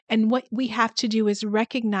And what we have to do is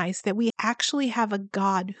recognize that we actually have a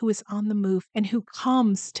God who is on the move and who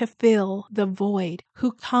comes to fill the void,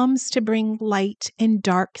 who comes to bring light in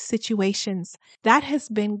dark situations. That has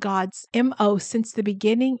been God's MO since the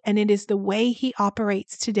beginning, and it is the way he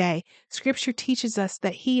operates today. Scripture teaches us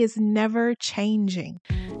that he is never changing.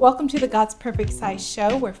 Welcome to the God's Perfect Size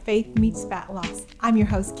Show, where faith meets fat loss. I'm your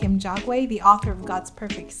host, Kim Jogway, the author of God's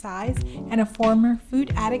Perfect Size and a former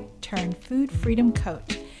food addict turned food freedom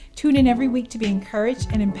coach. Tune in every week to be encouraged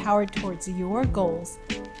and empowered towards your goals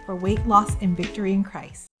for weight loss and victory in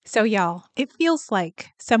Christ. So y'all, it feels like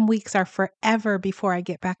some weeks are forever before I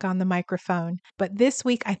get back on the microphone. But this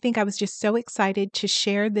week, I think I was just so excited to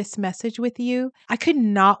share this message with you. I could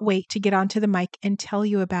not wait to get onto the mic and tell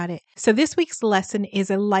you about it. So this week's lesson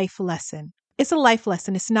is a life lesson. It's a life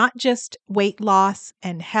lesson. It's not just weight loss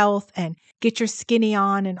and health and get your skinny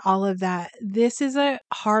on and all of that. This is a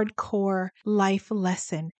hardcore life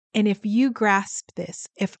lesson. And if you grasp this,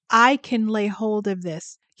 if I can lay hold of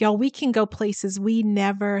this, y'all, we can go places we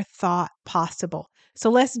never thought possible. So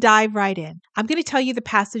let's dive right in. I'm going to tell you the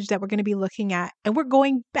passage that we're going to be looking at, and we're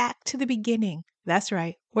going back to the beginning. That's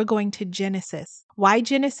right. We're going to Genesis. Why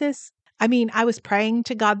Genesis? I was praying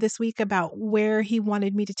to God this week about where he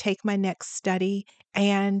wanted me to take my next study,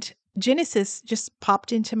 and Genesis just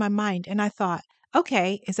popped into my mind, and I thought,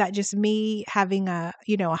 okay, is that just me having a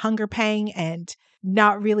hunger pang and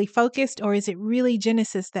not really focused, or is it really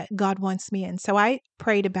Genesis that God wants me in? So I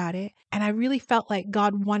prayed about it, and I really felt like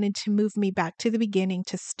God wanted to move me back to the beginning,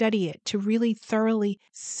 to study it, to really thoroughly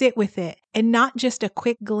sit with it, and not just a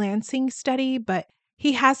quick glancing study, but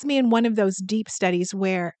he has me in one of those deep studies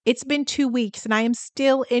where it's been 2 weeks and I am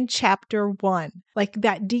still in chapter 1, like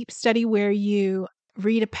that deep study where you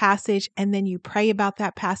read a passage and then you pray about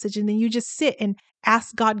that passage and then you just sit and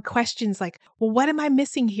ask God questions like, well, what am I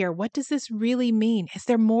missing here? What does this really mean? Is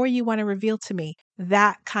there more you want to reveal to me?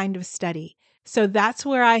 That kind of study. So that's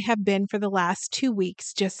where I have been for the last 2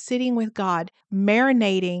 weeks, just sitting with God,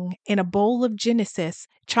 marinating in a bowl of Genesis,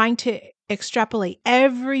 trying to extrapolate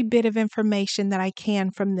every bit of information that I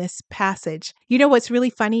can from this passage. You know what's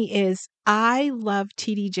really funny is I love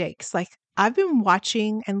TD Jakes. Like, I've been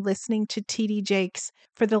watching and listening to TD Jakes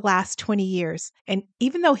for the last 20 years. And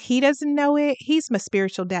even though he doesn't know it, he's my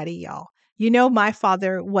spiritual daddy, y'all. You know, my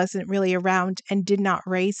father wasn't really around and did not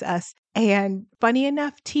raise us. And funny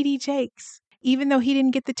enough, TD Jakes, even though he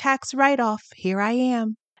didn't get the tax write-off, here I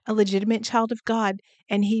am, a legitimate child of God.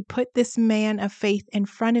 And he put this man of faith in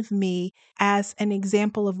front of me as an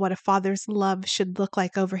example of what a father's love should look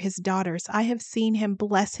like over his daughters. I have seen him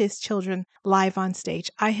bless his children live on stage.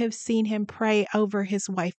 I have seen him pray over his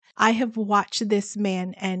wife. I have watched this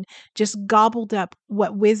man and just gobbled up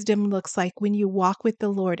what wisdom looks like when you walk with the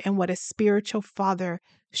Lord and what a spiritual father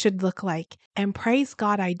should look like. And praise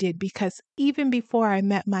God I did, because even before I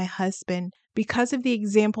met my husband, because of the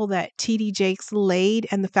example that TD Jakes laid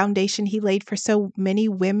and the foundation he laid for so many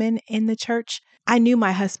women in the church, I knew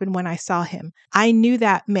my husband when I saw him. I knew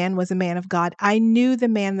that man was a man of God. I knew the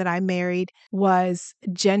man that I married was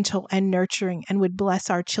gentle and nurturing and would bless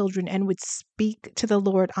our children and would speak to the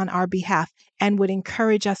Lord on our behalf and would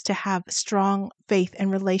encourage us to have strong faith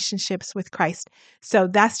and relationships with Christ. So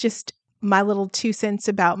that's just my little 2 cents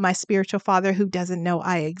about my spiritual father who doesn't know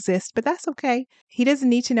I exist, but that's okay. He doesn't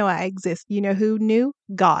need to know I exist. You know who knew?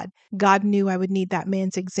 God. God knew I would need that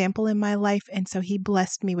man's example in my life, and so he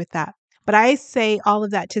blessed me with that. But I say all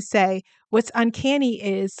of that to say what's uncanny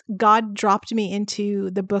is God dropped me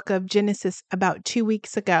into the book of Genesis about 2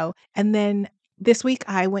 weeks ago, and then this week,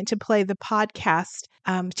 I went to play the podcast,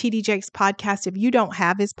 TD Jakes' podcast. If you don't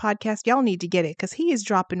have his podcast, y'all need to get it, because he is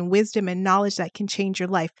dropping wisdom and knowledge that can change your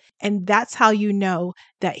life. And that's how you know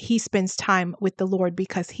that he spends time with the Lord,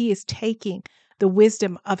 because he is taking the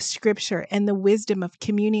wisdom of Scripture and the wisdom of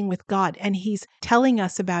communing with God, and he's telling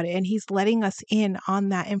us about it, and he's letting us in on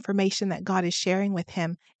that information that God is sharing with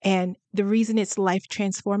him. And the reason it's life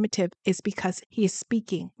transformative is because he is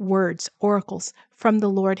speaking words, oracles from the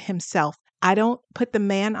Lord himself. I don't put the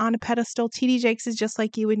man on a pedestal. TD Jakes is just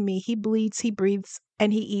like you and me. He bleeds, he breathes,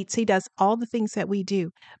 and he eats. He does all the things that we do.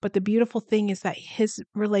 But the beautiful thing is that his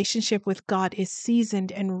relationship with God is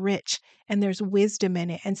seasoned and rich, and there's wisdom in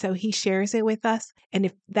it. And so he shares it with us. And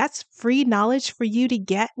if that's free knowledge for you to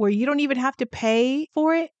get where you don't even have to pay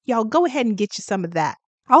for it, y'all go ahead and get you some of that.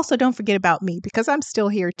 Also, don't forget about me, because I'm still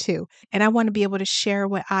here too. And I want to be able to share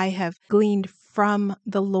what I have gleaned from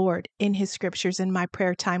the Lord in his scriptures in my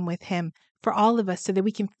prayer time with him for all of us, so that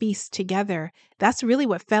we can feast together. That's really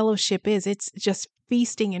what fellowship is. It's just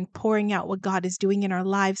feasting and pouring out what God is doing in our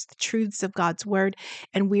lives, the truths of God's word.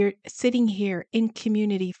 And we're sitting here in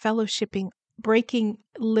community, fellowshipping breaking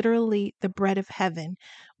literally the bread of heaven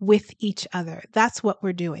with each other. That's what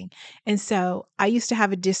we're doing. And so I used to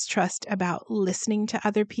have a distrust about listening to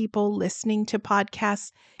other people, listening to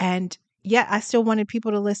podcasts, and yet I still wanted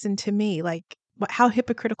people to listen to me. Like, how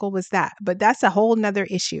hypocritical was that? But that's a whole nother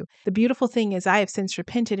issue. The beautiful thing is I have since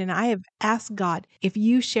repented and I have asked God, if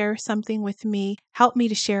you share something with me, help me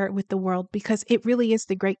to share it with the world, because it really is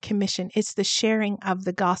the Great Commission. It's the sharing of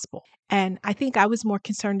the gospel. And I think I was more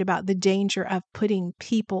concerned about the danger of putting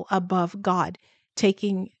people above God,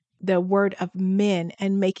 taking the word of men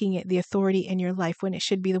and making it the authority in your life when it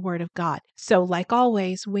should be the word of God. So, like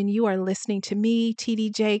always, when you are listening to me,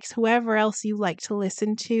 TD Jakes, whoever else you like to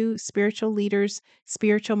listen to, spiritual leaders,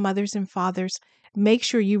 spiritual mothers and fathers, make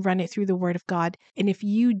sure you run it through the word of God. And if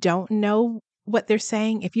you don't know what they're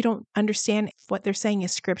saying, if you don't understand if what they're saying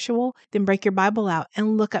is scriptural, then break your Bible out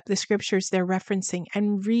and look up the scriptures they're referencing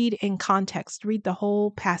and read in context. Read the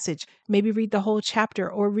whole passage, maybe read the whole chapter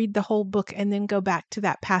or read the whole book and then go back to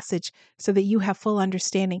that passage so that you have full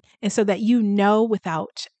understanding and so that you know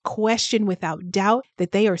without question, without doubt,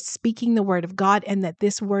 that they are speaking the word of God and that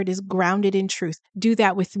this word is grounded in truth. Do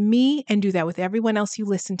that with me and do that with everyone else you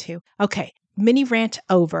listen to. Okay. Mini rant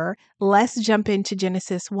over. Let's jump into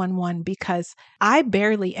Genesis 1:1 because I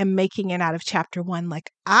barely am making it out of chapter 1.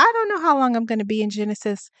 Like, I don't know how long I'm going to be in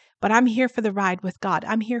Genesis, but I'm here for the ride with God.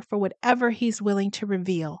 I'm here for whatever He's willing to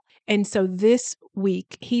reveal. And so this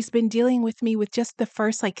week, He's been dealing with me with just the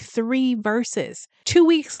first 3 verses. 2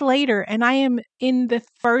 weeks later, and I am in the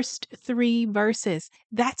first 3 verses.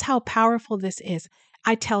 That's how powerful this is.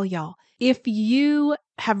 I tell y'all, if you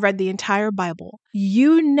have read the entire Bible,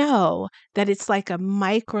 you know that it's like a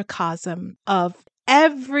microcosm of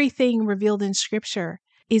everything revealed in scripture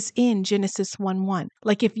is in Genesis 1:1.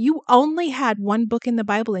 Like if you only had one book in the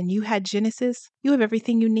Bible and you had Genesis, you have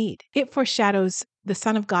everything you need. It foreshadows the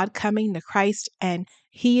Son of God coming, the Christ, and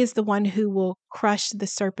He is the one who will crush the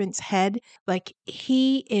serpent's head. Like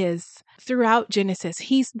He is throughout Genesis.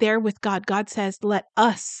 He's there with God. God says, let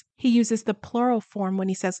us. He uses the plural form when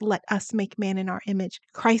He says, let us make man in our image.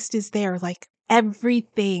 Christ is there. Like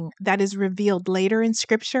everything that is revealed later in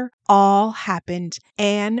scripture all happened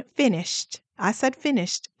and finished. I said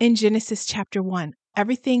finished in Genesis chapter 1.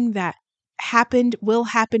 Everything that happened, will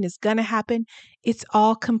happen, is going to happen. It's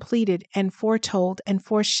all completed and foretold and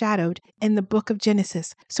foreshadowed in the book of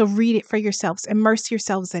Genesis. So read it for yourselves, immerse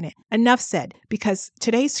yourselves in it. Enough said, because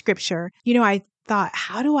today's scripture, I thought,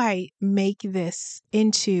 how do I make this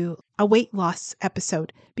into a weight loss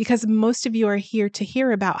episode? Because most of you are here to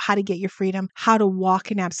hear about how to get your freedom, how to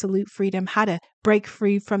walk in absolute freedom, how to break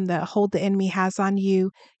free from the hold the enemy has on you.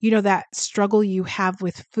 That struggle you have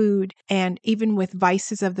with food and even with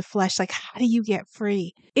vices of the flesh. Like, how do you get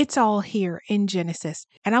free? It's all here in Genesis,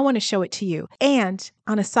 and I want to show it to you. And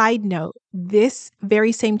on a side note, this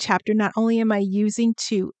very same chapter, not only am I using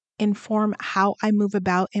to inform how I move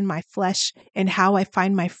about in my flesh and how I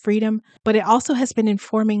find my freedom, but it also has been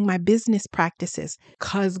informing my business practices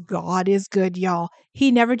because God is good, y'all.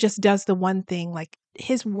 He never just does the one thing. Like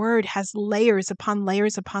His word has layers upon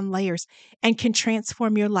layers upon layers and can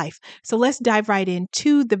transform your life. So let's dive right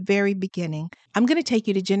into the very beginning. I'm going to take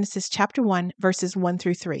you to Genesis chapter 1, verses 1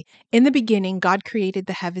 through 3. In the beginning, God created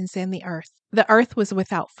the heavens and the earth. The earth was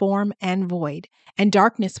without form and void, and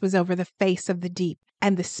darkness was over the face of the deep.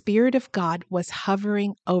 And the Spirit of God was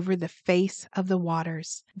hovering over the face of the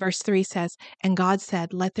waters. Verse 3 says, and God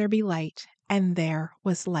said, let there be light, and there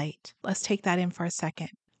was light. Let's take that in for a second.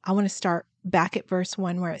 I want to start back at verse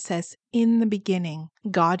 1 where it says, in the beginning,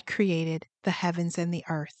 God created the heavens and the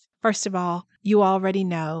earth. First of all, you already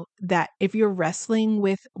know that if you're wrestling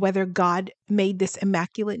with whether God made this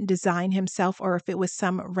immaculate design Himself or if it was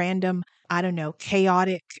some random,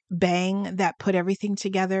 chaotic bang that put everything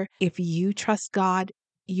together, if you trust God,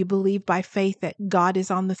 you believe by faith that God is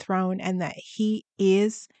on the throne and that He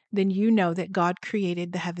is, then you know that God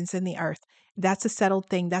created the heavens and the earth. That's a settled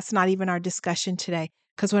thing. That's not even our discussion today.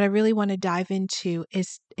 Because what I really want to dive into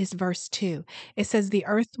is verse 2. It says, the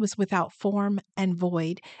earth was without form and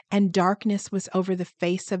void, and darkness was over the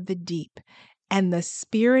face of the deep, and the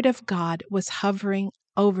Spirit of God was hovering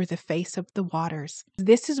over the face of the waters.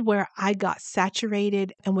 This is where I got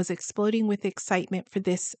saturated and was exploding with excitement for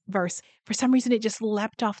this verse. For some reason, it just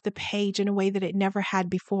leapt off the page in a way that it never had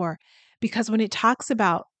before. Because when it talks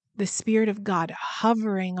about the Spirit of God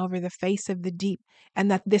hovering over the face of the deep, and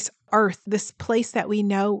that this earth, this place that we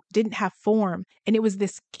know didn't have form, and it was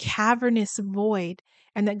this cavernous void,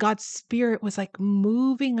 and that God's Spirit was like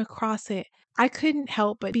moving across it, I couldn't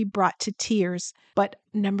help but be brought to tears. But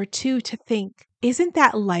number 2, to think, isn't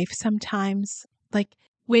that life sometimes? Like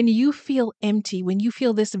When you feel empty, when you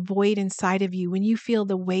feel this void inside of you, when you feel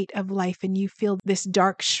the weight of life and you feel this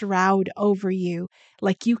dark shroud over you,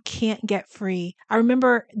 like you can't get free. I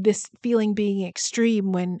remember this feeling being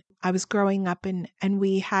extreme when I was growing up and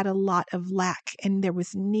we had a lot of lack and there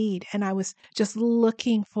was need. And I was just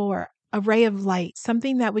looking for a ray of light,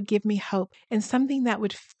 something that would give me hope and something that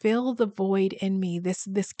would fill the void in me,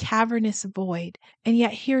 this cavernous void. And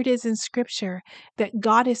yet here it is in scripture that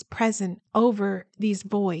God is present over these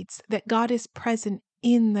voids, that God is present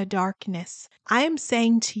in the darkness. I am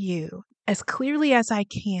saying to you as clearly as I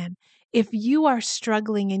can, if you are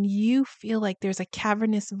struggling and you feel like there's a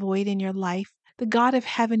cavernous void in your life, the God of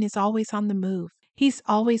heaven is always on the move. He's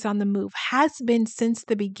always on the move, has been since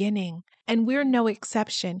the beginning, and we're no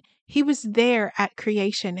exception. He was there at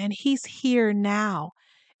creation and he's here now.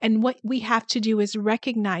 And what we have to do is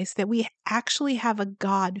recognize that we actually have a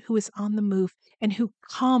God who is on the move and who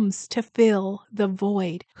comes to fill the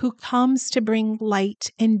void, who comes to bring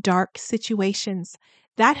light in dark situations.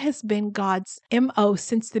 That has been God's MO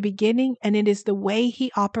since the beginning, and it is the way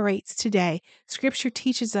he operates today. Scripture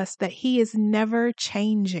teaches us that he is never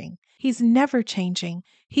changing. He's never changing.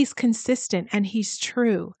 He's consistent and he's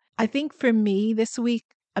true. I think for me this week,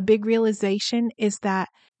 a big realization is that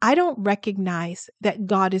I don't recognize that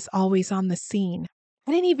God is always on the scene.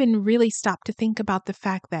 I didn't even really stop to think about the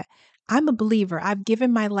fact that I'm a believer. I've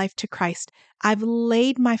given my life to Christ. I've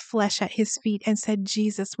laid my flesh at his feet and said,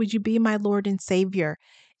 Jesus, would you be my Lord and Savior?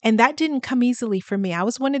 And that didn't come easily for me. I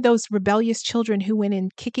was one of those rebellious children who went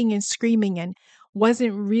in kicking and screaming and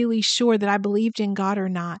wasn't really sure that I believed in God or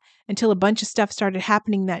not until a bunch of stuff started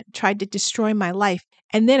happening that tried to destroy my life.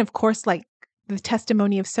 And then, of course, like the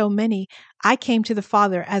testimony of so many, I came to the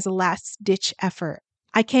Father as a last ditch effort.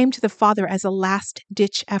 I came to the Father as a last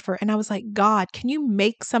ditch effort. And I was like, God, can you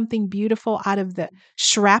make something beautiful out of the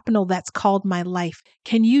shrapnel that's called my life?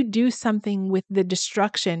 Can you do something with the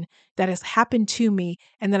destruction that has happened to me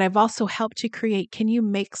and that I've also helped to create? Can you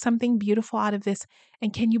make something beautiful out of this?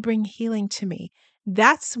 And can you bring healing to me?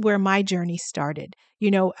 That's where my journey started.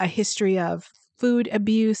 You know, a history of food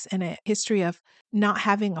abuse and a history of not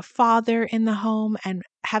having a father in the home and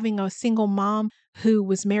having a single mom who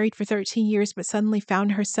was married for 13 years but suddenly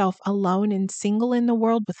found herself alone and single in the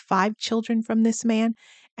world with 5 children from this man.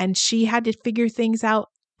 And she had to figure things out,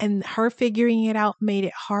 and her figuring it out made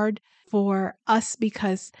it hard for us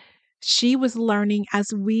because she was learning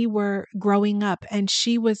as we were growing up and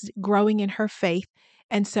she was growing in her faith.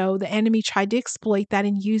 And so the enemy tried to exploit that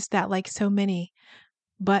and use that like so many.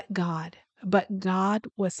 But God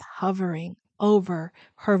was hovering over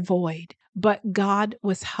her void. But God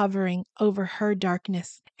was hovering over her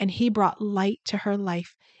darkness, and he brought light to her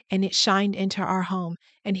life, and it shined into our home.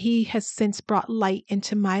 And he has since brought light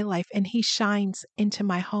into my life, and he shines into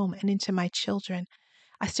my home and into my children.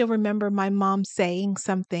 I still remember my mom saying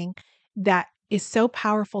something that is so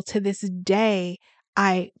powerful to this day.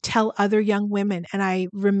 I tell other young women, and I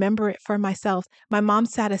remember it for myself. My mom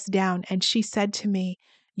sat us down and she said to me,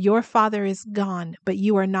 your father is gone, but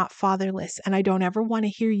you are not fatherless. And I don't ever want to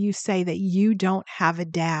hear you say that you don't have a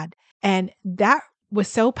dad. And that was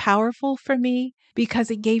so powerful for me because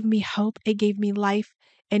it gave me hope. It gave me life.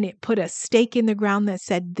 And it put a stake in the ground that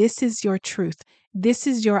said, this is your truth. This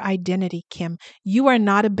is your identity, Kim. You are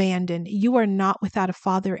not abandoned. You are not without a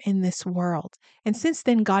father in this world. And since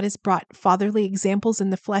then, God has brought fatherly examples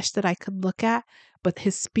in the flesh that I could look at, but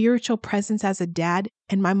his spiritual presence as a dad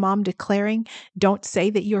and my mom declaring, don't say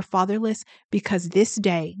that you're fatherless because this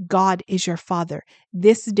day God is your father.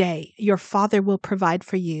 This day your father will provide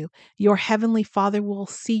for you. Your heavenly father will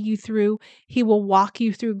see you through. He will walk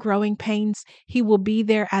you through growing pains. He will be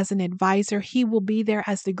there as an advisor. He will be there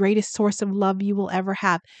as the greatest source of love you will ever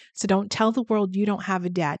have. So don't tell the world you don't have a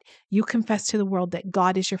dad. You confess to the world that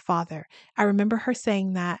God is your father. I remember her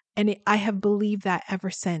saying that, and I have believed that ever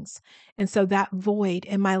since. And so that void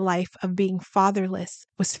in my life of being fatherless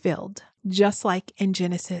was filled, just like in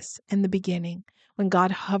Genesis in the beginning, when God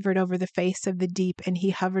hovered over the face of the deep and he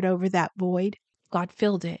hovered over that void. God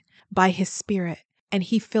filled it by his spirit, and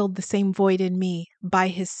he filled the same void in me by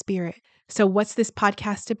his spirit. So what's this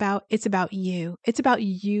podcast about? It's about you. It's about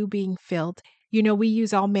you being filled. You know, we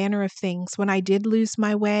use all manner of things. When I did lose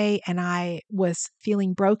my way and I was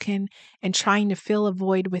feeling broken and trying to fill a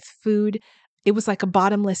void with food, it was like a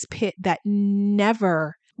bottomless pit that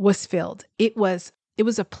never was filled. It was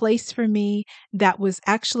a place for me that was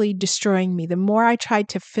actually destroying me. The more I tried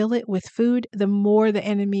to fill it with food, the more the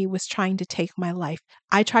enemy was trying to take my life.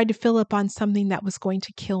 I tried to fill up on something that was going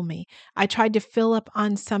to kill me. I tried to fill up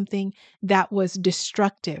on something that was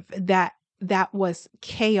destructive, that that was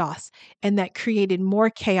chaos and that created more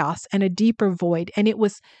chaos and a deeper void. And it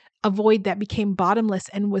was a void that became bottomless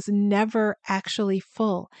and was never actually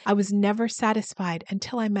full. I was never satisfied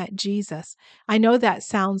until I met Jesus. I know that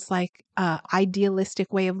sounds like an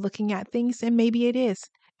idealistic way of looking at things, and maybe it is.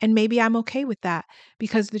 And maybe I'm okay with that,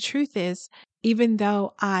 because the truth is, even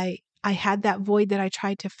though I had that void that I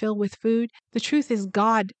tried to fill with food, the truth is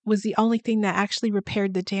God was the only thing that actually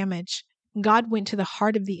repaired the damage. God went to the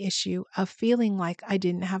heart of the issue of feeling like I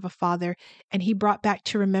didn't have a father, and he brought back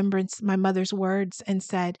to remembrance my mother's words and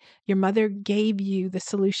said, "Your mother gave you the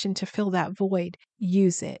solution to fill that void.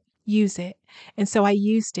 Use it. Use it." And so I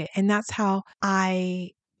used it. And that's how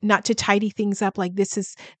not to tidy things up like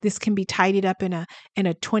this can be tidied up in a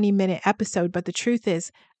 20-minute episode, but the truth is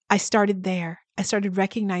I started there. I started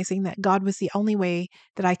recognizing that God was the only way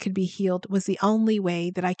that I could be healed, was the only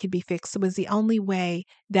way that I could be fixed, was the only way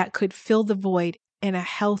that could fill the void in a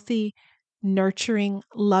healthy, nurturing,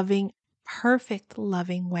 loving, perfect,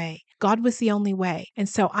 loving way. God was the only way. And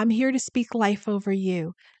so I'm here to speak life over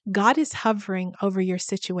you. God is hovering over your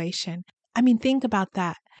situation. I mean, think about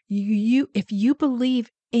that. If you believe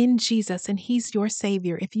in Jesus and He's your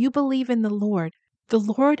Savior, if you believe in the Lord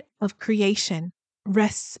of creation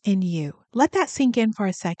rests in you. Let that sink in for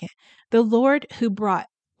a second. The Lord who brought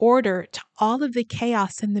order to all of the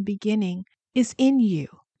chaos in the beginning is in you.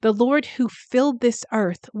 The Lord who filled this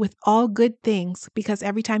earth with all good things, because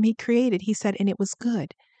every time He created, He said, and it was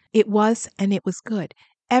good. It was, and it was good.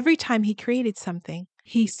 Every time He created something,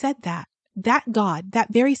 He said that. That God,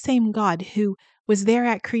 that very same God who was there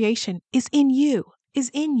at creation, is in you,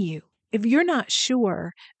 is in you. If you're not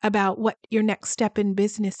sure about what your next step in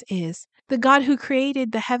business is, the God who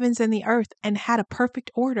created the heavens and the earth and had a perfect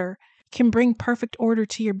order can bring perfect order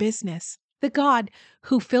to your business. The God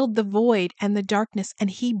who filled the void and the darkness and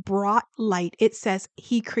He brought light. It says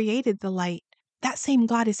He created the light. That same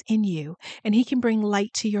God is in you, and He can bring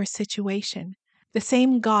light to your situation. The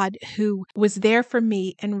same God who was there for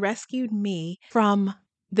me and rescued me from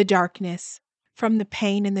the darkness, from the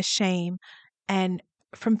pain and the shame, and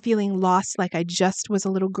from feeling lost like I just was a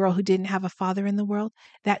little girl who didn't have a father in the world.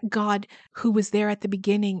 That God who was there at the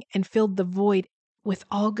beginning and filled the void with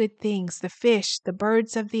all good things, the fish, the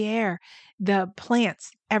birds of the air, the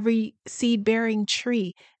plants, every seed-bearing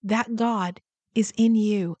tree, that God is in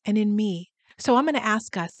you and in me. So I'm going to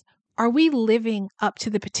ask us, are we living up to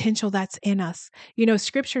the potential that's in us? You know,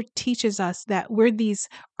 Scripture teaches us that we're these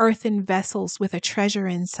earthen vessels with a treasure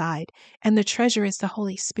inside, and the treasure is the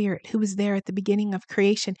Holy Spirit who was there at the beginning of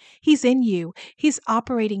creation. He's in you. He's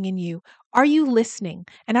operating in you. Are you listening?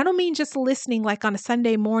 And I don't mean just listening like on a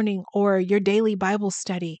Sunday morning or your daily Bible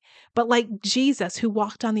study, but like Jesus who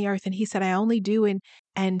walked on the earth and He said, I only do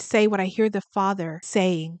and say what I hear the Father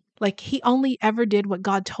saying. Like He only ever did what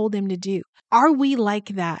God told Him to do. Are we like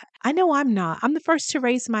that? I know I'm not. I'm the first to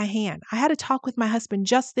raise my hand. I had a talk with my husband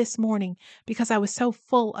just this morning because I was so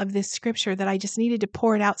full of this scripture that I just needed to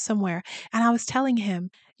pour it out somewhere. And I was telling him,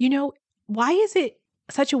 you know, why is it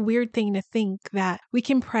such a weird thing to think that we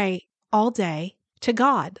can pray all day to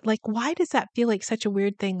God? Like, why does that feel like such a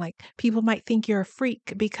weird thing? Like, people might think you're a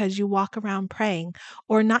freak because you walk around praying,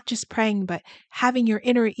 or not just praying, but having your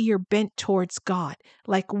inner ear bent towards God,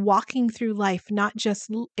 like walking through life, not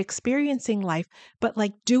just experiencing life, but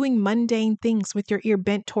like doing mundane things with your ear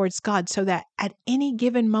bent towards God, so that at any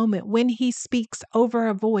given moment, when He speaks over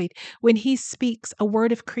a void, when He speaks a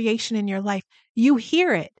word of creation in your life, you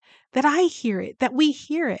hear it, that I hear it, that we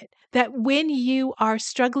hear it, that when you are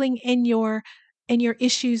struggling in your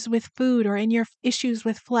issues with food or in your issues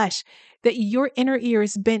with flesh, that your inner ear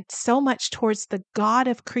is bent so much towards the God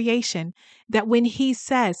of creation that when He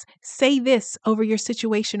says, say this over your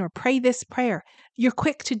situation or pray this prayer, you're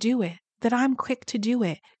quick to do it, that I'm quick to do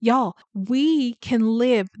it. Y'all, we can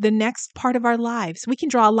live the next part of our lives. We can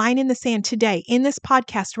draw a line in the sand today in this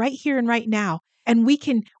podcast right here and right now. And we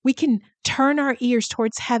can turn our ears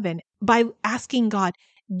towards heaven by asking God,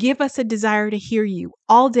 give us a desire to hear You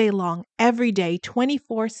all day long, every day,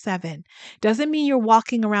 24/7. Doesn't mean you're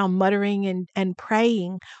walking around muttering and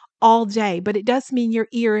praying all day, but it does mean your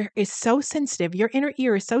ear is so sensitive. Your inner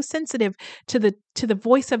ear is so sensitive to the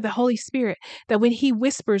voice of the Holy Spirit that when He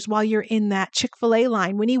whispers while you're in that Chick-fil-A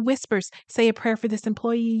line, when He whispers, say a prayer for this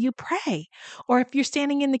employee, you pray. Or if you're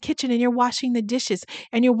standing in the kitchen and you're washing the dishes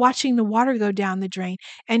and you're watching the water go down the drain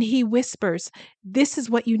and He whispers, this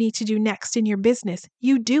is what you need to do next in your business,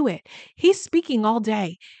 you do it. He's speaking all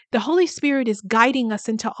day. The Holy Spirit is guiding us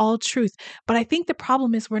into all truth. But I think the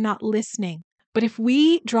problem is we're not listening. But if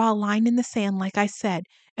we draw a line in the sand, like I said,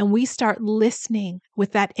 and we start listening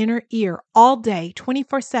with that inner ear all day,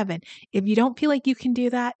 24/7, if you don't feel like you can do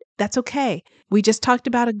that, that's okay. We just talked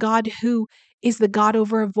about a God who is the God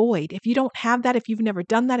over a void. If you don't have that, if you've never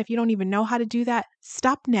done that, if you don't even know how to do that,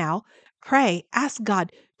 stop now. Pray, ask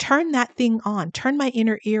God, turn that thing on. Turn my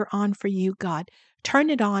inner ear on for you, God.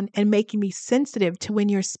 Turn it on and make me sensitive to when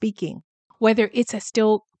you're speaking. Whether it's a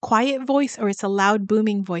still quiet voice or it's a loud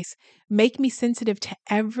booming voice, make me sensitive to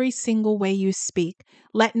every single way you speak.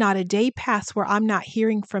 Let not a day pass where I'm not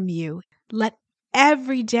hearing from you. Let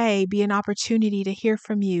every day be an opportunity to hear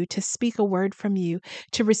from you, to speak a word from you,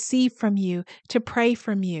 to receive from you, to pray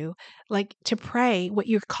from you, like to pray what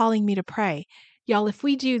you're calling me to pray. Y'all, if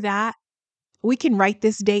we do that, we can write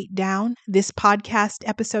this date down, this podcast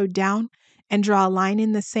episode down, and draw a line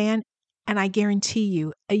in the sand. And I guarantee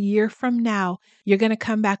you, a year from now, you're going to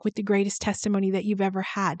come back with the greatest testimony that you've ever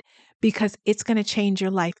had because it's going to change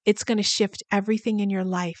your life. It's going to shift everything in your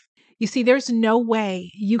life. You see, there's no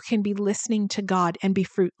way you can be listening to God and be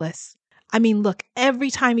fruitless. I mean, look,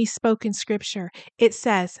 every time he spoke in scripture, it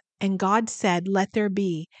says, and God said, let there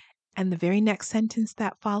be. And the very next sentence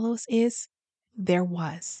that follows is, there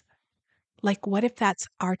was. Like, what if that's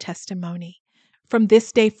our testimony? From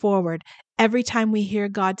this day forward, every time we hear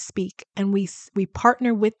God speak and we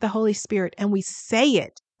partner with the Holy Spirit and we say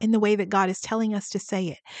it in the way that God is telling us to say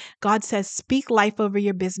it. God says, speak life over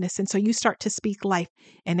your business. And so you start to speak life.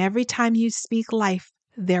 And every time you speak life,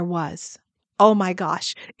 there was. Oh my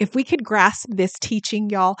gosh. If we could grasp this teaching,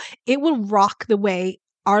 y'all, it will rock the way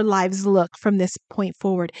our lives look from this point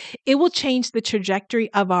forward. It will change the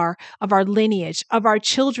trajectory of our lineage, of our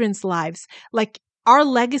children's lives. Like, our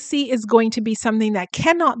legacy is going to be something that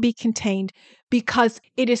cannot be contained because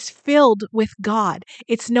it is filled with God.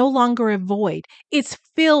 It's no longer a void. It's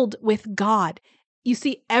filled with God. You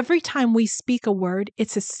see, every time we speak a word,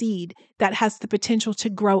 it's a seed that has the potential to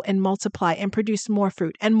grow and multiply and produce more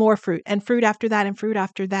fruit and fruit after that and fruit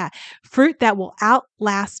after that, fruit that will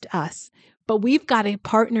outlast us. But we've got to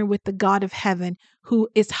partner with the God of heaven who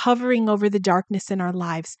is hovering over the darkness in our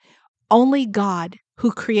lives. Only God,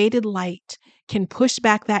 who created light, can push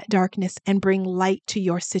back that darkness and bring light to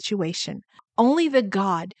your situation. Only the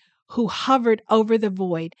God who hovered over the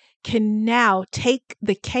void can now take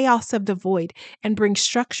the chaos of the void and bring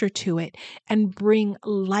structure to it and bring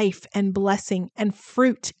life and blessing and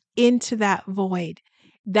fruit into that void.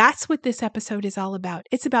 That's what this episode is all about.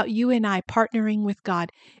 It's about you and I partnering with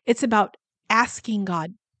God. It's about asking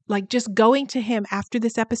God, like just going to Him after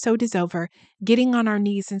this episode is over, getting on our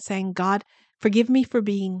knees and saying, God, forgive me for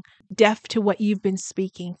being deaf to what you've been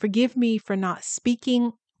speaking. Forgive me for not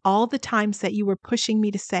speaking all the times that you were pushing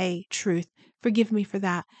me to say truth. Forgive me for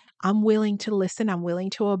that. I'm willing to listen. I'm willing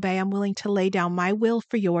to obey. I'm willing to lay down my will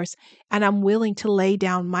for yours. And I'm willing to lay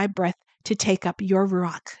down my breath to take up your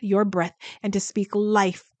ruach, your breath, and to speak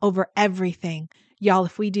life over everything. Y'all,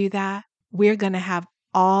 if we do that, we're going to have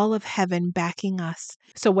all of heaven backing us.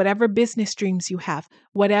 So whatever business dreams you have,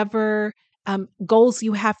 whatever goals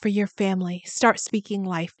you have for your family, start speaking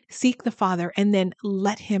life. Seek the Father and then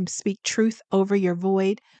let Him speak truth over your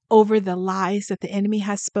void, over the lies that the enemy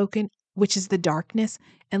has spoken, which is the darkness,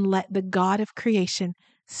 and let the God of creation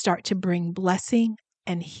start to bring blessing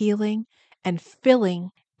and healing and filling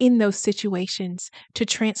in those situations to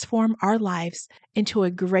transform our lives into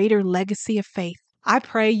a greater legacy of faith. I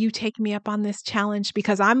pray you take me up on this challenge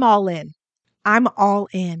because I'm all in. I'm all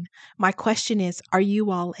in. My question is, are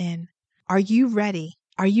you all in? Are you ready?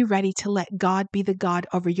 Are you ready to let God be the God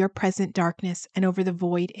over your present darkness and over the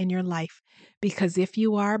void in your life? Because if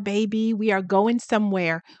you are, baby, we are going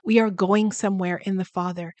somewhere. We are going somewhere in the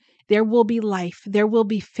Father. There will be life. There will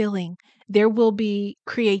be filling. There will be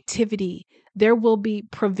creativity. There will be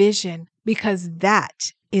provision because that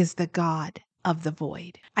is the God of the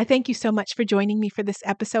void. I thank you so much for joining me for this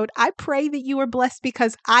episode. I pray that you are blessed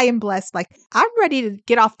because I am blessed. Like, I'm ready to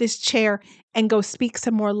get off this chair and go speak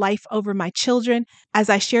some more life over my children.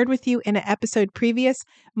 As I shared with you in an episode previous,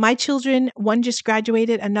 my children, one just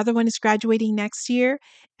graduated, another one is graduating next year.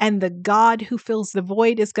 And the God who fills the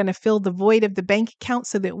void is going to fill the void of the bank account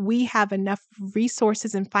so that we have enough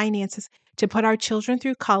resources and finances to put our children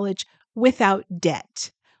through college without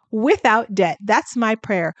debt. Without debt. That's my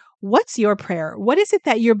prayer. What's your prayer? What is it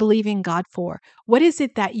that you're believing God for? What is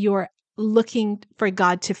it that you're looking for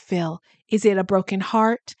God to fill? Is it a broken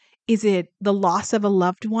heart? Is it the loss of a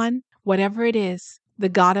loved one? Whatever it is, the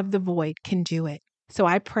God of the void can do it. So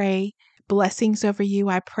I pray blessings over you.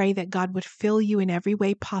 I pray that God would fill you in every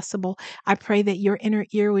way possible. I pray that your inner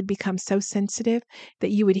ear would become so sensitive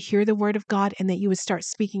that you would hear the word of God and that you would start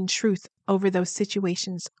speaking truth over those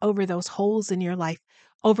situations, over those holes in your life,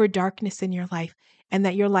 over darkness in your life, and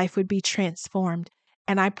that your life would be transformed.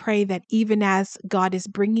 And I pray that even as God is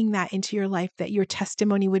bringing that into your life, that your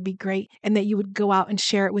testimony would be great and that you would go out and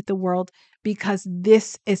share it with the world, because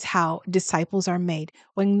this is how disciples are made.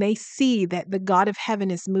 When they see that the God of heaven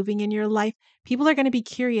is moving in your life, people are going to be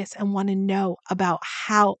curious and want to know about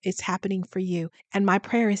how it's happening for you. And my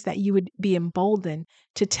prayer is that you would be emboldened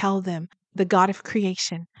to tell them the God of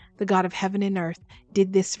creation, the God of heaven and earth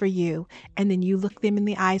did this for you. And then you look them in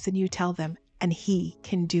the eyes and you tell them, and He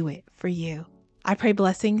can do it for you. I pray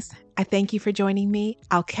blessings. I thank you for joining me.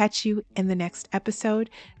 I'll catch you in the next episode.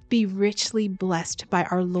 Be richly blessed by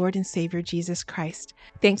our Lord and Savior, Jesus Christ.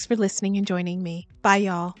 Thanks for listening and joining me. Bye,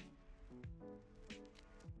 y'all.